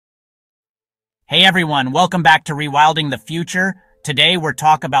Hey everyone, welcome back to Rewilding the Future. Today we're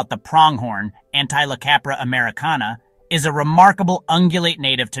talking about the pronghorn, Antilocapra americana, is a remarkable ungulate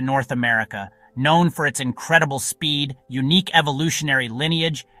native to North America, known for its incredible speed, unique evolutionary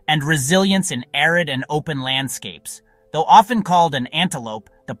lineage, and resilience in arid and open landscapes. Though often called an antelope,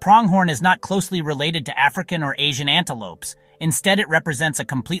 the pronghorn is not closely related to African or Asian antelopes. Instead, it represents a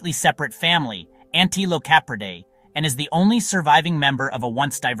completely separate family, Antilocapridae, and is the only surviving member of a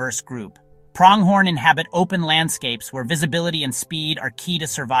once diverse group. Pronghorn inhabit open landscapes where visibility and speed are key to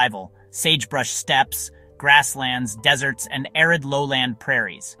survival: sagebrush steppes, grasslands, deserts, and arid lowland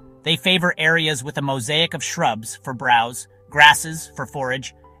prairies. They favor areas with a mosaic of shrubs for browse, grasses for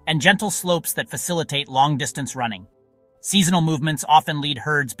forage, and gentle slopes that facilitate long-distance running. Seasonal movements often lead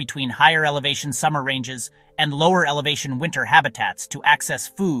herds between higher elevation summer ranges and lower elevation winter habitats to access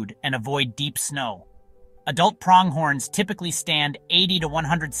food and avoid deep snow. Adult pronghorns typically stand 80 to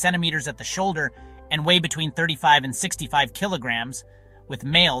 100 centimeters at the shoulder and weigh between 35 and 65 kilograms, with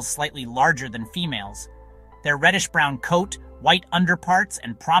males slightly larger than females. Their reddish-brown coat, white underparts,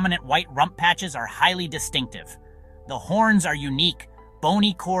 and prominent white rump patches are highly distinctive. The horns are unique,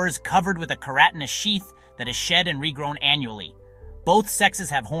 bony cores covered with a keratinous sheath that is shed and regrown annually. Both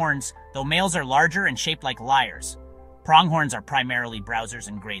sexes have horns, though males are larger and shaped like lyres. Pronghorns are primarily browsers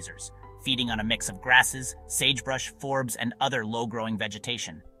and grazers, feeding on a mix of grasses, sagebrush, forbs, and other low-growing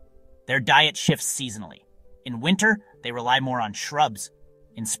vegetation. Their diet shifts seasonally. In winter, they rely more on shrubs.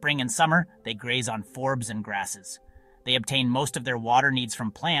 In spring and summer, they graze on forbs and grasses. They obtain most of their water needs from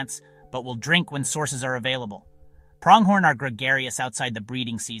plants, but will drink when sources are available. Pronghorn are gregarious outside the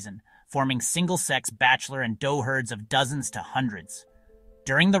breeding season, forming single-sex bachelor and doe herds of dozens to hundreds.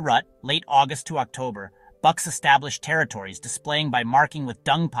 During the rut, late August to October, bucks establish territories, displaying by marking with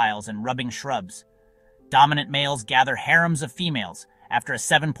dung piles and rubbing shrubs. Dominant males gather harems of females. After a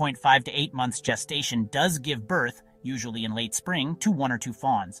 7.5 to 8 months gestation does give birth, usually in late spring, to 1 or 2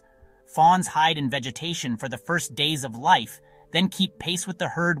 fawns. Fawns hide in vegetation for the first days of life, then keep pace with the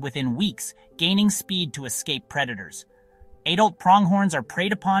herd within weeks, gaining speed to escape predators. Adult pronghorns are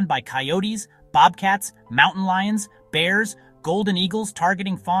preyed upon by coyotes, bobcats, mountain lions, bears, golden eagles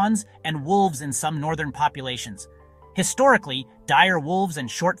targeting fawns, and wolves in some northern populations. Historically, dire wolves and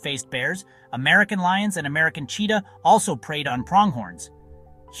short-faced bears, American lions, and American cheetah also preyed on pronghorns.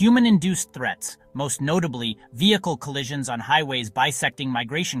 Human-induced threats, most notably vehicle collisions on highways bisecting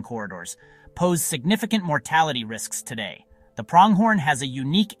migration corridors, pose significant mortality risks today. The pronghorn has a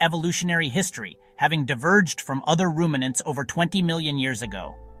unique evolutionary history, having diverged from other ruminants over 20 million years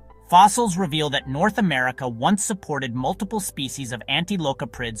ago. Fossils reveal that North America once supported multiple species of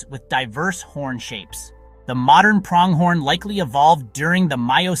Antilocaprids with diverse horn shapes. The modern pronghorn likely evolved during the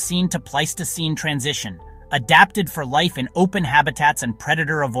Miocene to Pleistocene transition, adapted for life in open habitats and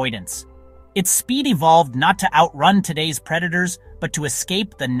predator avoidance. Its speed evolved not to outrun today's predators, but to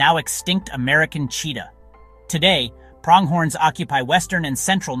escape the now extinct American cheetah. Today, pronghorns occupy western and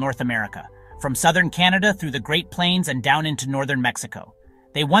central North America, from southern Canada through the Great Plains and down into northern Mexico.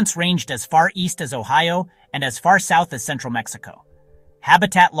 They once ranged as far east as Ohio and as far south as central Mexico.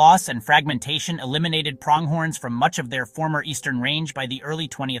 Habitat loss and fragmentation eliminated pronghorns from much of their former eastern range by the early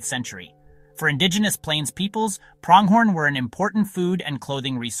 20th century. For indigenous plains peoples, pronghorn were an important food and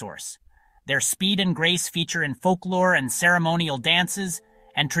clothing resource. Their speed and grace feature in folklore and ceremonial dances,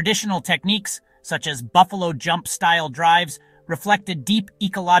 and traditional techniques, such as buffalo jump-style drives, reflected deep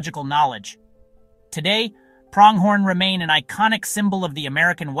ecological knowledge. Today, pronghorn remain an iconic symbol of the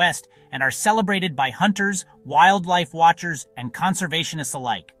American West and are celebrated by hunters, wildlife watchers, and conservationists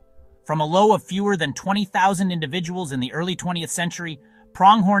alike. From a low of fewer than 20,000 individuals in the early 20th century,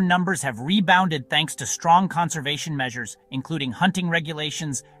 pronghorn numbers have rebounded thanks to strong conservation measures, including hunting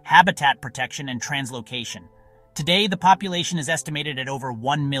regulations, habitat protection, and translocation. Today, the population is estimated at over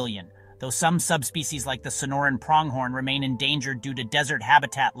 1 million, though some subspecies like the Sonoran pronghorn remain endangered due to desert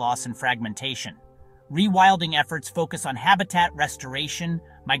habitat loss and fragmentation. Rewilding efforts focus on habitat restoration,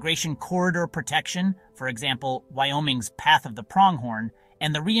 migration corridor protection, for example, Wyoming's Path of the Pronghorn,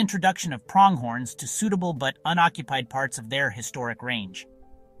 and the reintroduction of pronghorns to suitable but unoccupied parts of their historic range.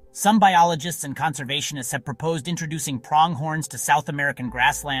 Some biologists and conservationists have proposed introducing pronghorns to South American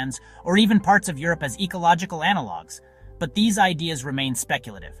grasslands or even parts of Europe as ecological analogs, but these ideas remain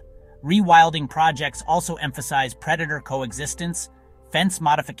speculative. Rewilding projects also emphasize predator coexistence, fence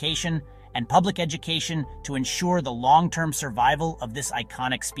modification, and public education to ensure the long-term survival of this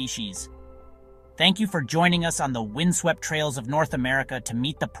iconic species. Thank you for joining us on the windswept trails of North America to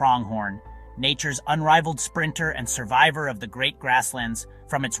meet the pronghorn. Nature's unrivaled sprinter and survivor of the great grasslands,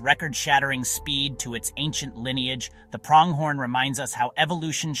 from its record-shattering speed to its ancient lineage, the pronghorn reminds us how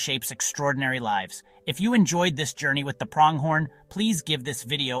evolution shapes extraordinary lives. If you enjoyed this journey with the pronghorn, please give this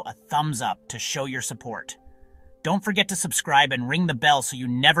video a thumbs up to show your support. Don't forget to subscribe and ring the bell so you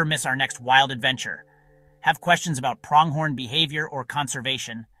never miss our next wild adventure. Have questions about pronghorn behavior or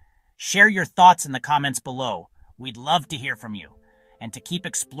conservation? Share your thoughts in the comments below. We'd love to hear from you. And to keep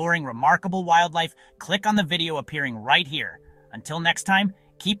exploring remarkable wildlife, click on the video appearing right here. Until next time,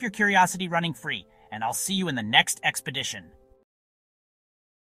 keep your curiosity running free, and I'll see you in the next expedition.